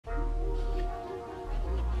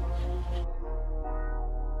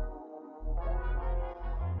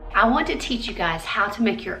I want to teach you guys how to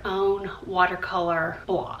make your own watercolor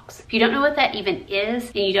blocks. If you don't know what that even is,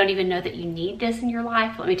 and you don't even know that you need this in your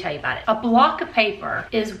life, let me tell you about it. A block of paper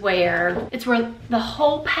is where the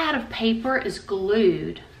whole pad of paper is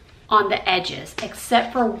glued on the edges,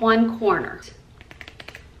 except for one corner.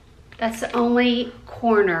 That's the only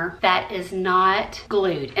corner that is not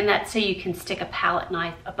glued, and that's so you can stick a palette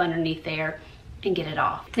knife up underneath there and get it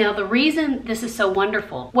off. Now, the reason this is so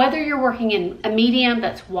wonderful, whether you're working in a medium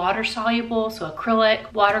that's water soluble, so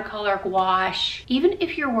acrylic, watercolor, gouache, even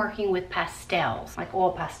if you're working with pastels, like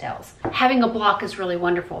oil pastels, having a block is really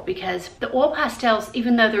wonderful because the oil pastels,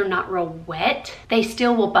 even though they're not real wet, they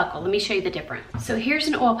still will buckle. Let me show you the difference. So here's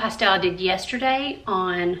an oil pastel I did yesterday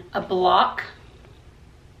on a block.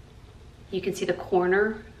 You can see the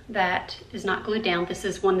corner that is not glued down. This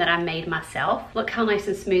is one that I made myself. Look how nice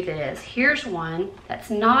and smooth it is. Here's one that's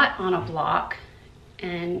not on a block,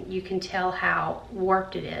 and you can tell how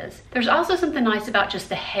warped it is. There's also something nice about just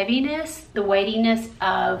the heaviness, the weightiness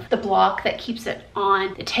of the block that keeps it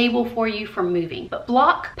on the table for you from moving. But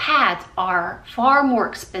block pads are far more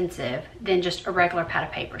expensive than just a regular pad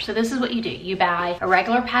of paper. So this is what you do. You buy a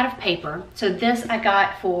regular pad of paper. So this I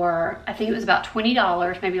got for, I think it was about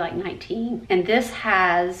 $20, maybe like 19. And this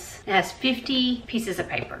has 50 pieces of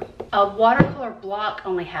paper. A watercolor block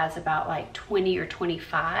only has about like 20 or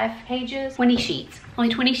 25 pages, 20 sheets.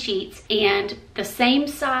 Only 20 sheets, and the same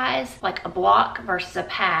size, like a block versus a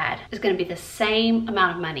pad, is going to be the same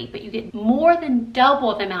amount of money, but you get more than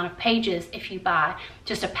double the amount of pages if you buy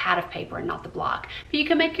just a pad of paper and not the block. But you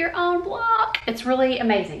can make your own block. It's really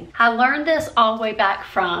amazing. I learned this all the way back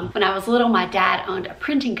from when I was little. My dad owned a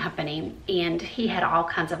printing company, and he had all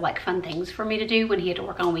kinds of like fun things for me to do when he had to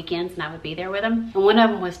work on weekends, and I would be there with him. And one of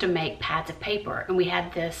them was to make pads of paper, and we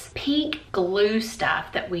had this pink glue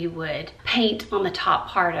stuff that we would paint on the top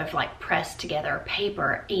part of like pressed together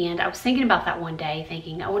paper. And I was thinking about that one day,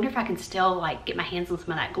 thinking, I wonder if I can still like get my hands on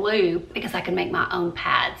some of that glue, because I can make my own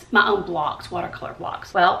pads, my own blocks, watercolor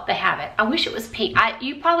blocks. Well, they have it. I wish it was pink.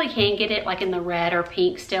 You probably can get it like in the red or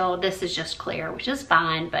pink still. This is just clear, which is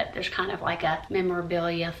fine, but there's kind of like a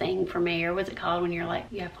memorabilia thing for me, or what's it called when you're like,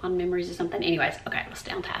 you have fond memories or something. Anyways, okay, let's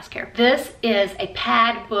stay on task here. This is a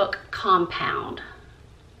pad book compound.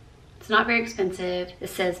 It's not very expensive. It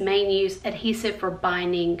says main use adhesive for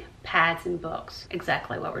binding pads and books.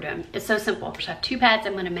 Exactly what we're doing. It's so simple. So I have two pads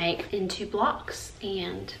I'm gonna make into blocks,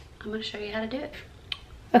 and I'm gonna show you how to do it.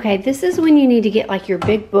 Okay, this is when you need to get like your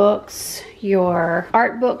big books, your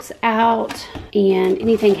art books out, and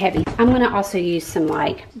anything heavy. I'm gonna also use some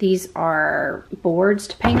these are boards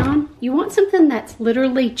to paint on. You want something that's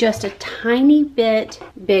literally just a tiny bit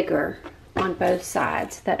bigger on both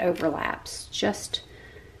sides that overlaps. Just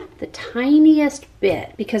the tiniest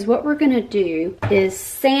bit, because what we're gonna do is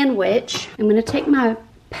sandwich. I'm gonna take my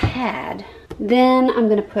pad, then I'm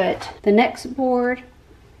gonna put the next board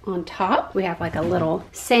on top. We have like a little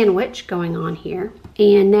sandwich going on here.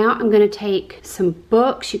 And now I'm gonna take some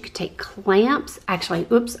books. You could take clamps. Actually,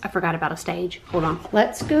 oops, I forgot about a stage. Hold on.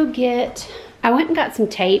 Let's go get, I went and got some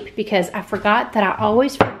tape because I forgot that I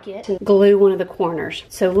always forget to glue one of the corners.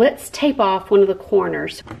 So let's tape off one of the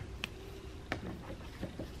corners.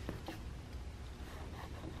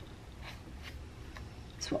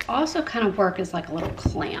 This will also kind of work as like a little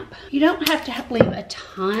clamp. You don't have to leave a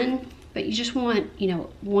ton, but you just want, you know,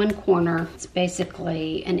 one corner. It's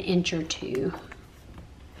basically an inch or two.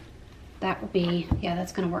 That will be, yeah,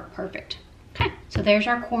 that's gonna work perfect. Okay, so there's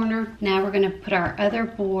our corner. Now we're gonna put our other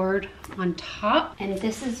board on top, and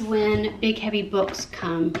this is when big heavy books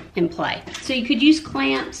come in play. So you could use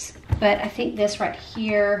clamps, but I think this right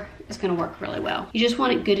here is gonna work really well. You just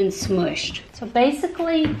want it good and smushed. So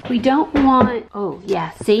basically, we don't want, oh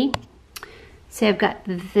yeah, see? See, I've got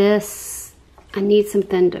this, I need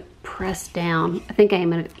something to press down. I think I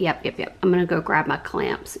am gonna, yep. I'm gonna go grab my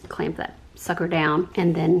clamps, clamp that sucker down,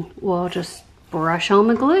 and then we'll just brush on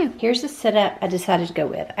the glue. Here's the setup I decided to go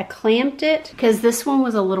with. I clamped it because this one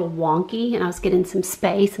was a little wonky and I was getting some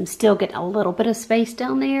space. I'm still getting a little bit of space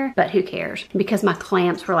down there, but who cares? Because my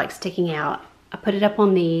clamps were like sticking out. I put it up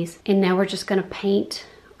on these, and now we're just gonna paint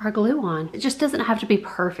our glue on. It just doesn't have to be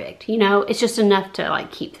perfect, you know? It's just enough to like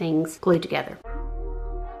keep things glued together.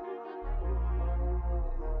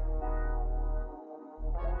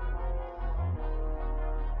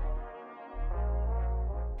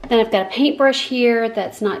 Then I've got a paintbrush here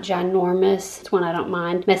that's not ginormous. It's one I don't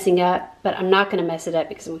mind messing up, but I'm not gonna mess it up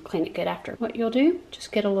because I'm gonna clean it good after. What you'll do,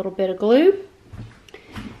 just get a little bit of glue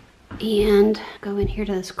and go in here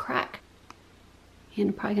to this crack. And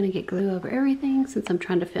I'm probably gonna get glue over everything since I'm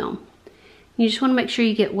trying to film. You just wanna make sure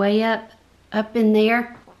you get way up in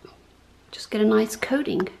there. just get a nice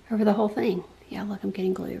coating over the whole thing. Yeah, look, I'm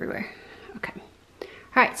getting glue everywhere. Okay.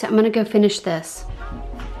 All right, so I'm gonna go finish this.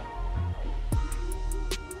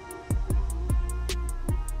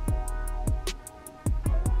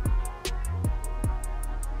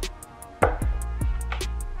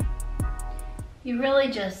 You really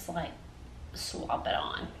just like swap it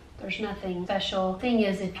on. There's nothing special. Thing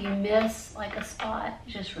is, if you miss like a spot,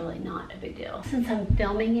 it's just really not a big deal. Since I'm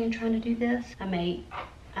filming and trying to do this, I may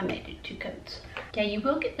do 2 coats. Yeah, you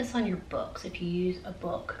will get this on your books if you use a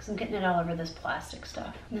book, because I'm getting it all over this plastic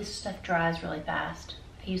stuff. And this stuff dries really fast.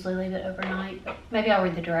 I usually leave it overnight, but maybe I'll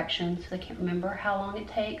read the directions because I can't remember how long it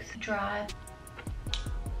takes to dry.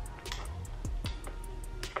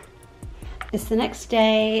 It's the next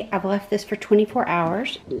day. I've left this for 24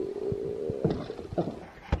 hours.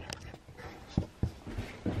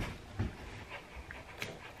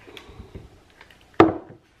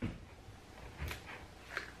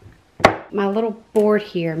 My little board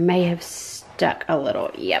here may have stuck a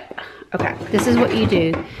little. Yep. Okay, this is what you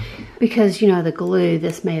do because, you know, the glue,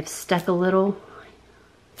 this may have stuck a little.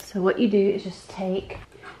 So what you do is just take,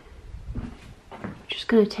 just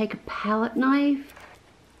gonna take a palette knife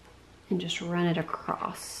and just run it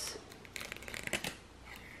across.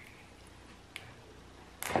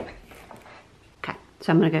 Okay, so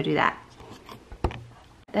I'm gonna go do that.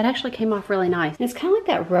 That actually came off really nice. And it's kind of like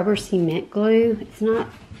that rubber cement glue. It's not,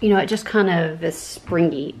 you know, it just kind of is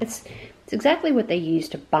springy. It's exactly what they use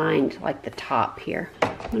to bind like the top here.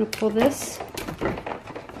 I'm gonna pull this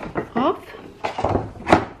off.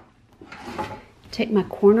 Take my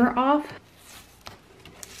corner off.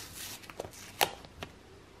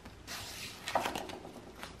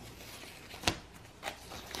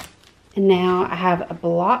 And now I have a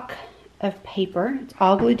block of paper. It's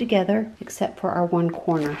all glued together except for our one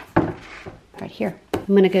corner right here.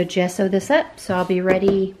 I'm gonna go gesso this up so I'll be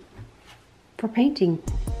ready for painting.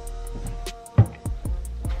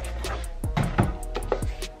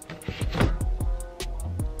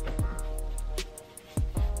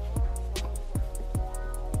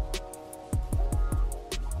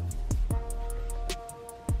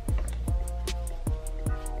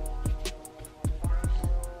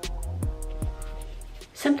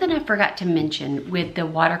 Something I forgot to mention with the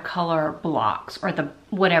watercolor blocks or the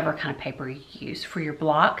whatever kind of paper you use for your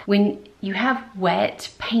block, when you have wet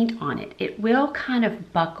paint on it, it will kind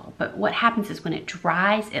of buckle, but what happens is when it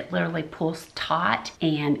dries, it literally pulls taut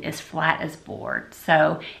and is flat as board.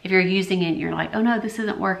 So if you're using it and you're like, oh no, this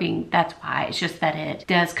isn't working, that's why. It's just that it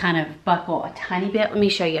does kind of buckle a tiny bit. Let me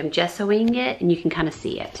show you, I'm gessoing it and you can kind of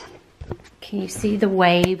see it. Can you see the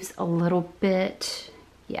waves a little bit?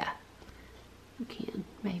 Yeah. You can,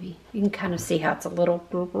 maybe. You can kind of see how it's a little,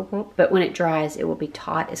 but when it dries, it will be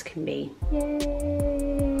taut as can be.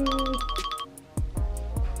 Yay!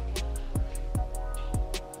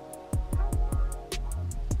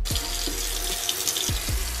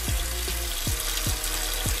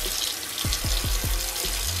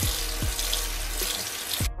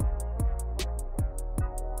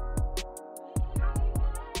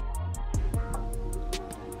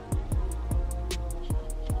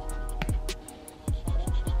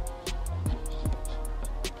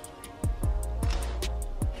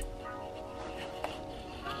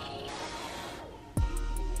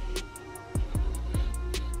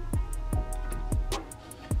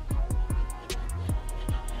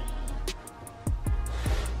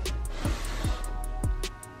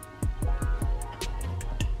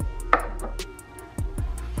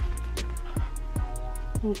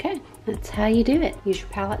 Okay, that's how you do it. Use your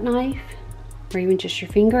palette knife or even just your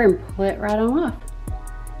finger and pull it right on off.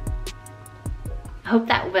 I hope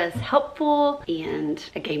that was helpful and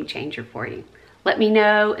a game changer for you. Let me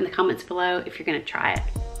know in the comments below if you're gonna try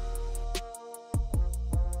it.